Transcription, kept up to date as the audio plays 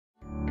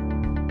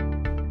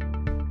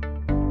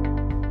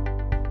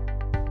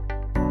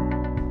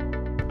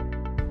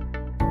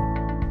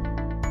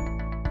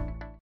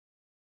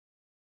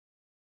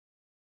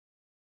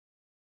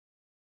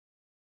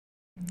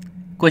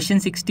Question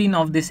 16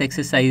 of this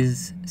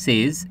exercise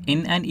says,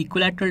 in an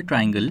equilateral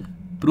triangle,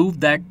 prove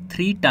that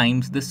 3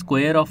 times the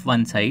square of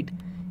one side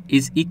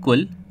is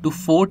equal to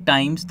 4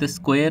 times the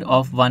square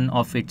of one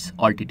of its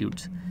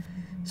altitudes.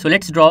 So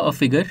let's draw a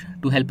figure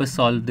to help us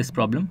solve this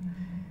problem.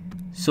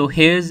 So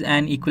here's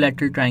an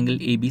equilateral triangle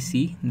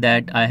ABC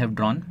that I have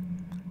drawn.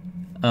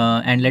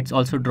 And let's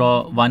also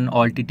draw one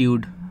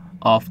altitude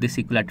of this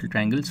equilateral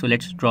triangle. So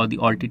let's draw the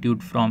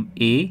altitude from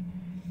A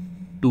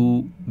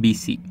to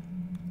BC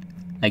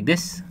like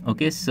this.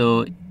 Okay,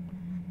 so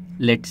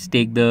let's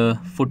take the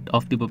foot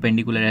of the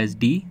perpendicular as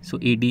D. So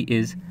AD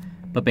is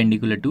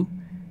perpendicular to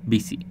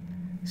BC.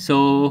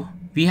 So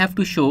we have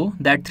to show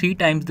that 3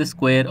 times the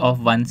square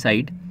of one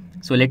side.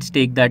 So let's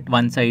take that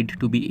one side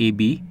to be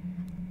AB.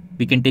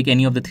 We can take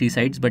any of the 3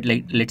 sides, but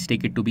let's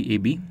take it to be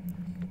AB.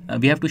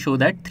 We have to show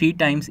that 3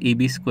 times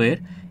AB square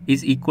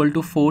is equal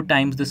to 4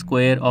 times the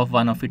square of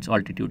one of its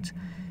altitudes.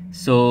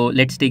 So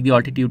let's take the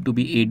altitude to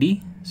be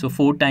AD. So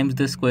 4 times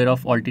the square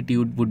of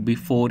altitude would be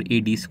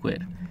 4AD square.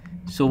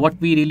 So what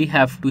we really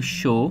have to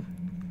show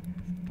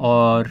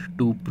or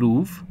to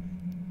prove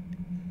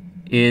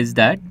is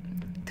that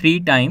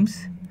 3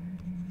 times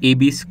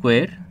AB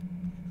square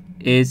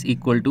is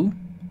equal to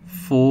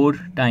 4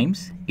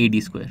 times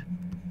AD square.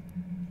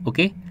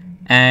 Okay,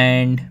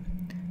 and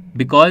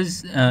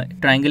because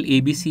triangle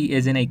ABC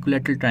is an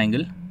equilateral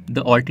triangle,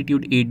 the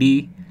altitude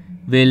AD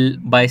will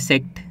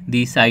bisect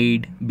the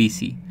side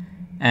BC,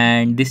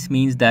 and this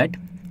means that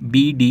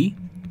BD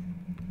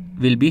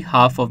will be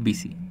half of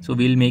BC. So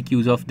we'll make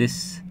use of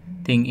this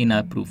thing in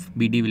our proof.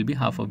 BD will be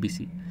half of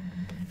BC.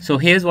 So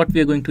here's what we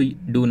are going to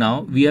do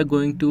now. We are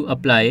going to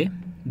apply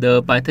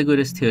the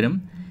Pythagoras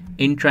theorem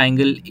in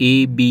triangle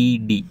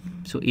ABD.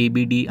 So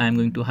ABD, I'm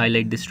going to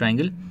highlight this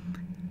triangle.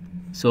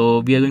 So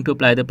we are going to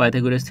apply the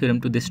Pythagoras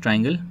theorem to this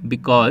triangle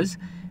because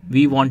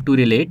we want to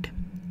relate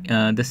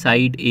the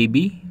side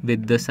AB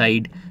with the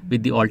side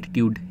with the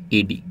altitude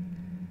AD.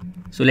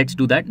 So let's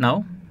do that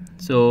now.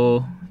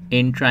 So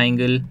in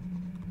triangle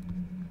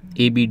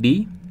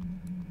ABD,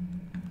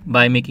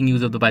 by making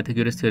use of the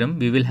Pythagoras theorem,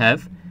 we will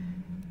have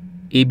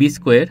AB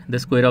square, the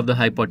square of the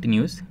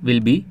hypotenuse, will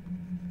be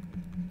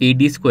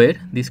AD square,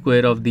 the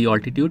square of the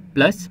altitude,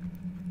 plus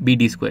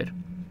BD square.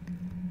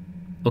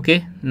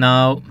 Okay,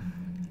 now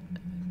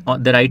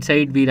on the right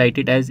side we write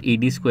it as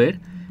AD square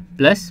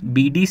plus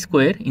BD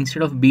square.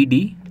 Instead of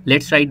BD,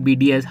 let's write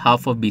BD as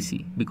half of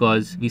BC,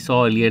 because we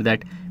saw earlier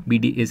that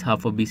BD is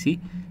half of BC.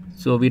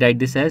 So we write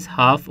this as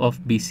half of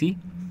BC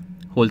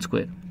whole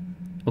square.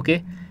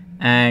 Okay,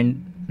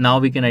 and now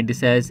we can write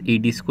this as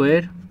AD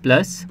square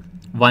plus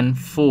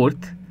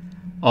 1/4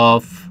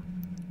 of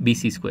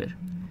BC square.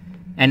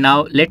 And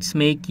now let's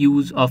make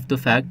use of the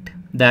fact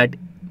that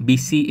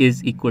BC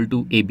is equal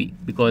to AB,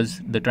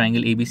 because the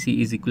triangle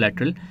ABC is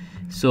equilateral.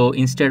 So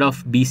instead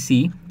of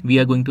BC, we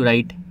are going to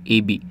write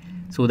AB,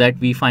 so that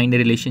we find a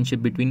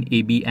relationship between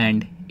AB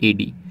and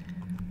AD.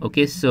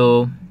 Okay,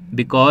 so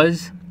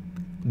because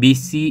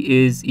BC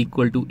is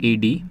equal to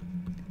AD,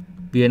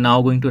 we are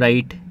now going to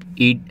write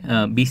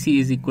BC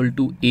is equal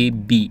to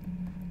AB,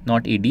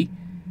 not AD.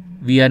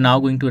 We are now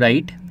going to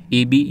write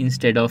AB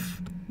instead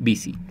of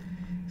BC.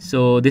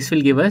 So this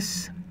will give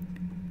us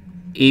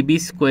AB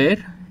square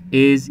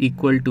is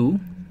equal to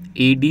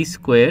AD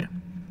square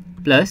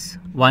plus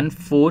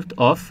 1/4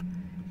 of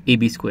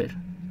AB square.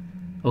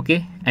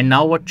 Okay, and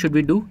now what should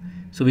we do?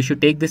 So we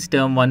should take this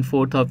term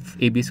 1/4 of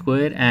AB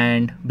square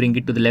and bring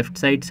it to the left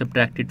side,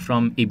 subtract it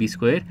from AB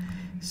square.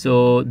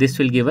 So this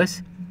will give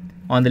us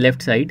on the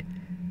left side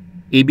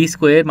AB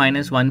square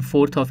minus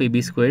 1/4 of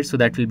AB square. So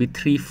that will be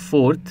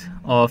 3/4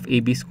 of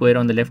AB square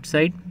on the left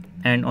side,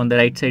 and on the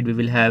right side we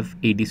will have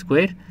AD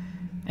square.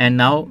 And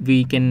now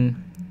we can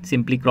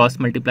simply cross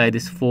multiply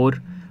this 4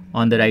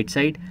 on the right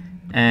side,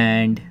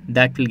 and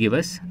that will give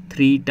us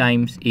 3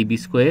 times AB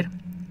square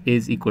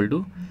is equal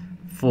to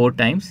 4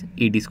 times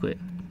AD square.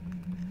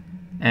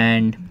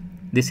 And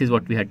this is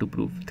what we had to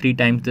prove. 3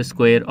 times the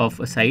square of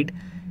a side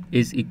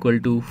is equal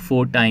to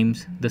 4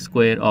 times the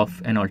square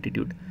of an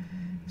altitude.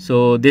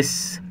 So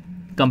this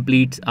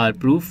completes our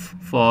proof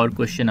for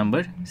question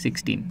number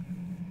 16.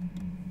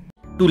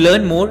 To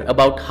learn more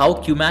about how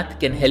QMath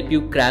can help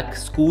you crack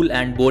school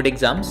and board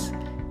exams,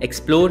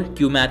 explore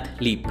QMath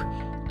Leap,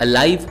 a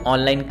live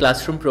online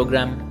classroom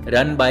program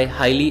run by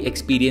highly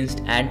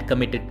experienced and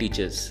committed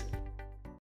teachers.